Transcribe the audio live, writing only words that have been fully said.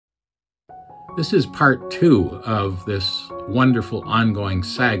This is part 2 of this wonderful ongoing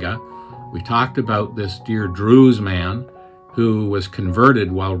saga. We talked about this dear Druze man who was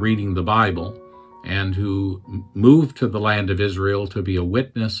converted while reading the Bible and who moved to the land of Israel to be a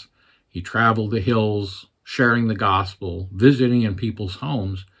witness. He traveled the hills, sharing the gospel, visiting in people's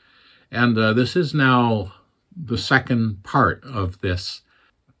homes. And this is now the second part of this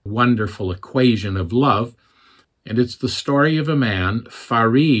wonderful equation of love. And it's the story of a man,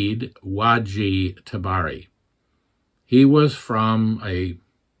 Farid Waji Tabari. He was from an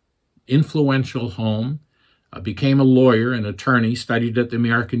influential home, became a lawyer and attorney, studied at the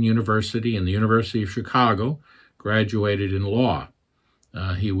American University and the University of Chicago, graduated in law.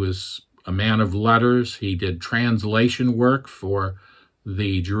 He was a man of letters. He did translation work for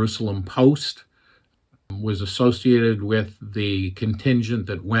the Jerusalem Post, was associated with the contingent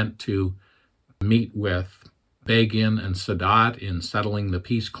that went to meet with Begin and Sadat in settling the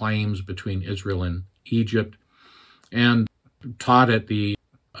peace claims between Israel and Egypt, and taught at the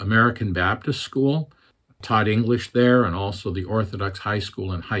American Baptist School, taught English there, and also the Orthodox High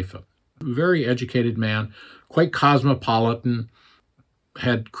School in Haifa. Very educated man, quite cosmopolitan,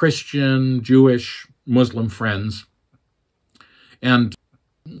 had Christian, Jewish, Muslim friends. And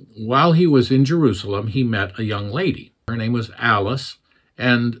while he was in Jerusalem, he met a young lady. Her name was Alice,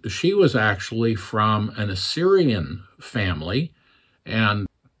 and she was actually from an Assyrian family, and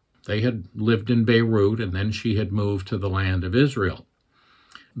they had lived in Beirut, and then she had moved to the land of Israel.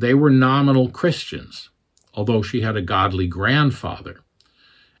 They were nominal Christians, although she had a godly grandfather.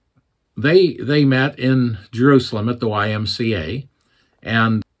 They met in Jerusalem at the YMCA,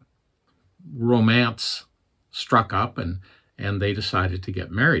 and romance struck up, and they decided to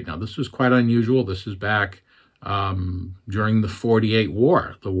get married. Now, this was quite unusual. This is back during the 48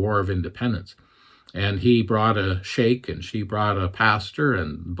 War, the War of Independence. And he brought a sheikh and she brought a pastor,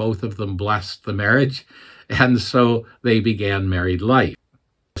 and both of them blessed the marriage. And so they began married life.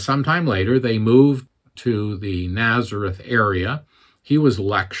 Sometime later, they moved to the Nazareth area. He was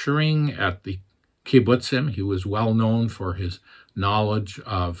lecturing at the kibbutzim. He was well known for his knowledge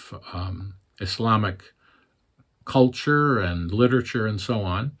of Islamic culture and literature and so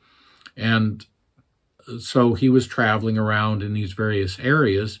on. And so he was traveling around in these various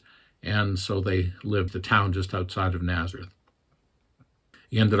areas, and so they lived the town just outside of Nazareth.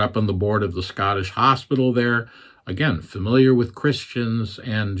 He ended up on the board of the Scottish hospital there, again, familiar with Christians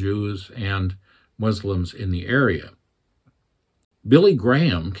and Jews and Muslims in the area. Billy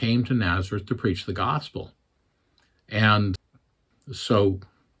Graham came to Nazareth to preach the gospel. And so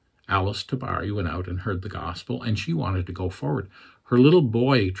Alice Tabari went out and heard the gospel, and she wanted to go forward. Her little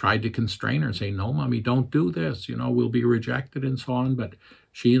boy tried to constrain her and say, "No, Mommy, don't do this. You know, we'll be rejected," and so on. But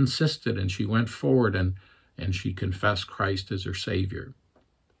she insisted, and she went forward, and she confessed Christ as her Savior.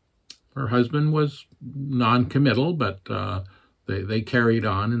 Her husband was non-committal, but they carried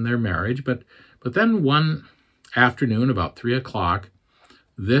on in their marriage. But then one afternoon, about 3 o'clock,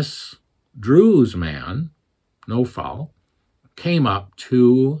 this Druze man, Nofal, came up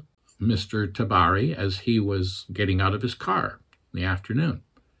to Mr. Tabari as he was getting out of his car in the afternoon.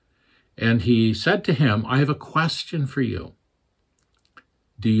 And he said to him, "I have a question for you.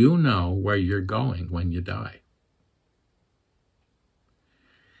 Do you know where you're going when you die?"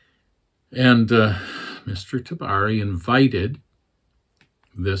 And Mr. Tabari invited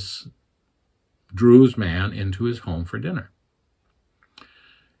this Druze man into his home for dinner.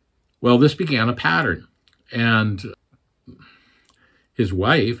 Well, this began a pattern. And his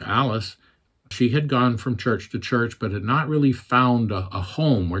wife, Alice, she had gone from church to church, but had not really found a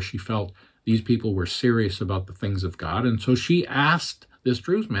home where she felt these people were serious about the things of God. And so she asked this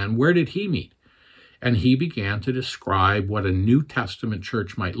Druze man, where did he meet? And he began to describe what a New Testament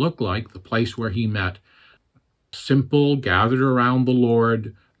church might look like, the place where he met, simple, gathered around the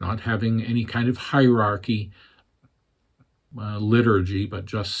Lord, not having any kind of hierarchy, liturgy, but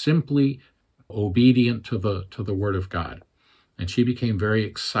just simply obedient to the Word of God. And she became very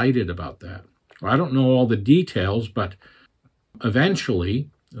excited about that. Well, I don't know all the details, but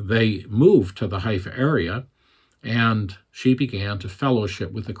eventually they moved to the Haifa area, and she began to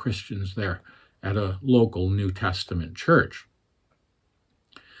fellowship with the Christians there at a local New Testament church.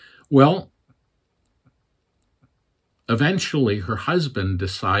 Well, eventually her husband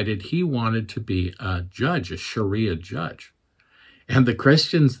decided he wanted to be a judge, a Sharia judge. And the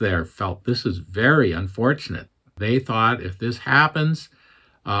Christians there felt this is very unfortunate. They thought if this happens,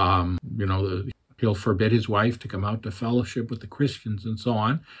 he'll forbid his wife to come out to fellowship with the Christians and so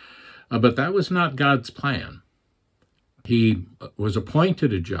on. But that was not God's plan. He was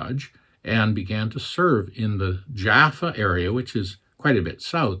appointed a judge and began to serve in the Jaffa area, which is quite a bit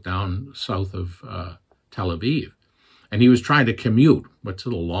south, down south of Tel Aviv. And he was trying to commute, but it's a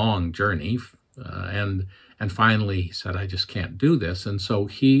long journey. And finally he said, I just can't do this. And so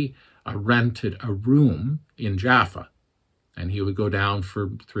he rented a room in Jaffa. And he would go down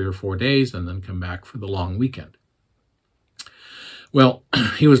for 3 or 4 days and then come back for the long weekend. Well,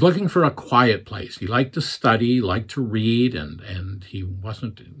 he was looking for a quiet place. He liked to study, liked to read, and he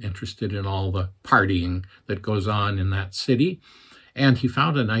wasn't interested in all the partying that goes on in that city. And he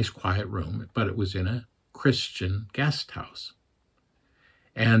found a nice quiet room, but it was in a Christian guest house.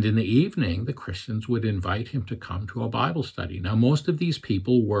 And in the evening, the Christians would invite him to come to a Bible study. Now, most of these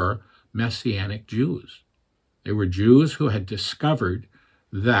people were Messianic Jews. They were Jews who had discovered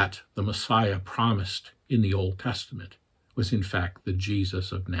that the Messiah promised in the Old Testament was in fact the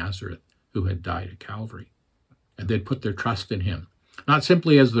Jesus of Nazareth who had died at Calvary. And they'd put their trust in him, not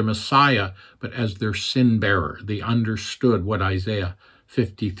simply as their Messiah, but as their sin bearer. They understood what Isaiah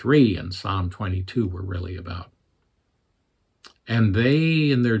 53 and Psalm 22 were really about. And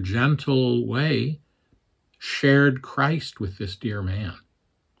they, in their gentle way, shared Christ with this dear man.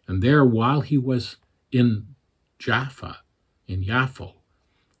 And there, while he was in Jaffa, in Yaffo,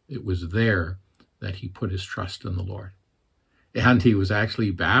 it was there that he put his trust in the Lord. And he was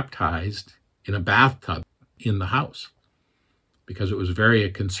actually baptized in a bathtub in the house, because it was very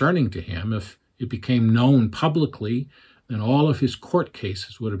concerning to him. If it became known publicly, then all of his court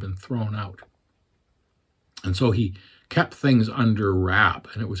cases would have been thrown out. And so he kept things under wrap,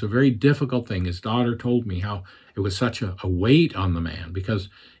 and it was a very difficult thing. His daughter told me how it was such a weight on the man, because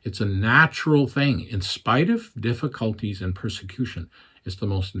it's a natural thing. In spite of difficulties and persecution, it's the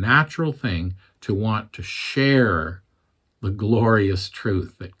most natural thing to want to share the glorious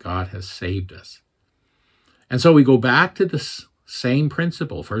truth that God has saved us. And so we go back to this same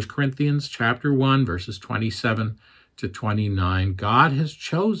principle, 1 Corinthians chapter 1, verses 27 to 29. God has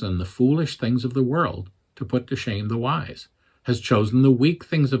chosen the foolish things of the world to put to shame the wise, has chosen the weak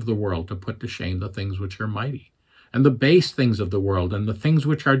things of the world to put to shame the things which are mighty, and the base things of the world and the things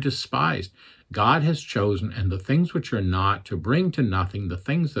which are despised. God has chosen, and the things which are not, to bring to nothing the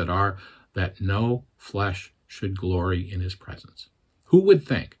things that are, that no flesh should glory in his presence. Who would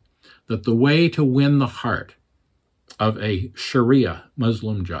think that the way to win the heart of a Sharia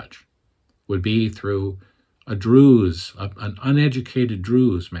Muslim judge would be through a Druze, an uneducated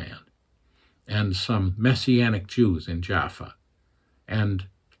Druze man, and some Messianic Jews in Jaffa, and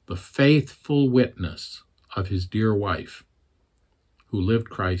the faithful witness of his dear wife, who lived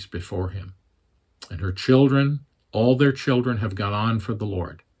Christ before him. And her children, all their children have gone on for the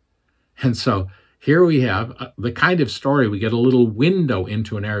Lord. And so here we have the kind of story, we get a little window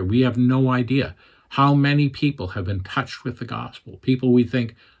into an area. We have no idea how many people have been touched with the gospel, people we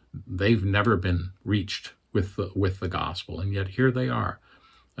think they've never been reached with the gospel. And yet here they are,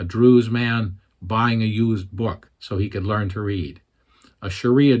 a Druze man buying a used book so he could learn to read, a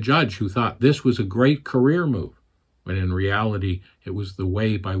Sharia judge who thought this was a great career move, when in reality it was the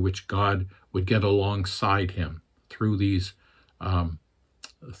way by which God would get alongside him through these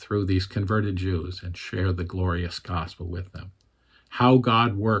converted Jews and share the glorious gospel with them. How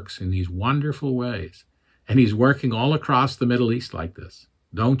God works in these wonderful ways. And he's working all across the Middle East like this.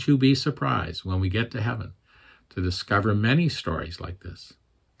 Don't you be surprised when we get to heaven to discover many stories like this.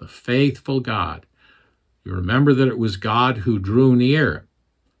 The faithful God. You remember that it was God who drew near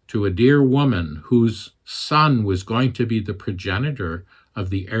to a dear woman whose son was going to be the progenitor of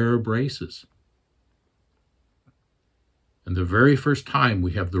the Arab races. And the very first time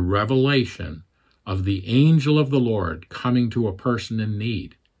we have the revelation of the angel of the Lord coming to a person in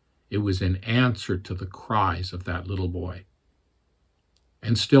need, it was in answer to the cries of that little boy.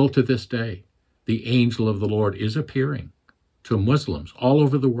 And still to this day, the angel of the Lord is appearing to Muslims all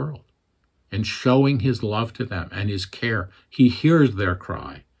over the world and showing his love to them and his care. He hears their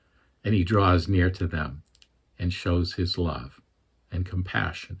cry and he draws near to them and shows his love and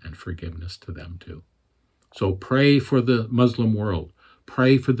compassion and forgiveness to them too. So pray for the Muslim world,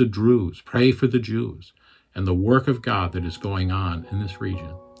 pray for the Druze, pray for the Jews, and the work of God that is going on in this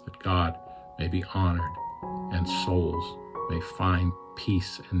region, that God may be honored and souls may find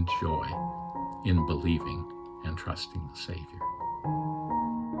peace and joy in believing and trusting the Savior.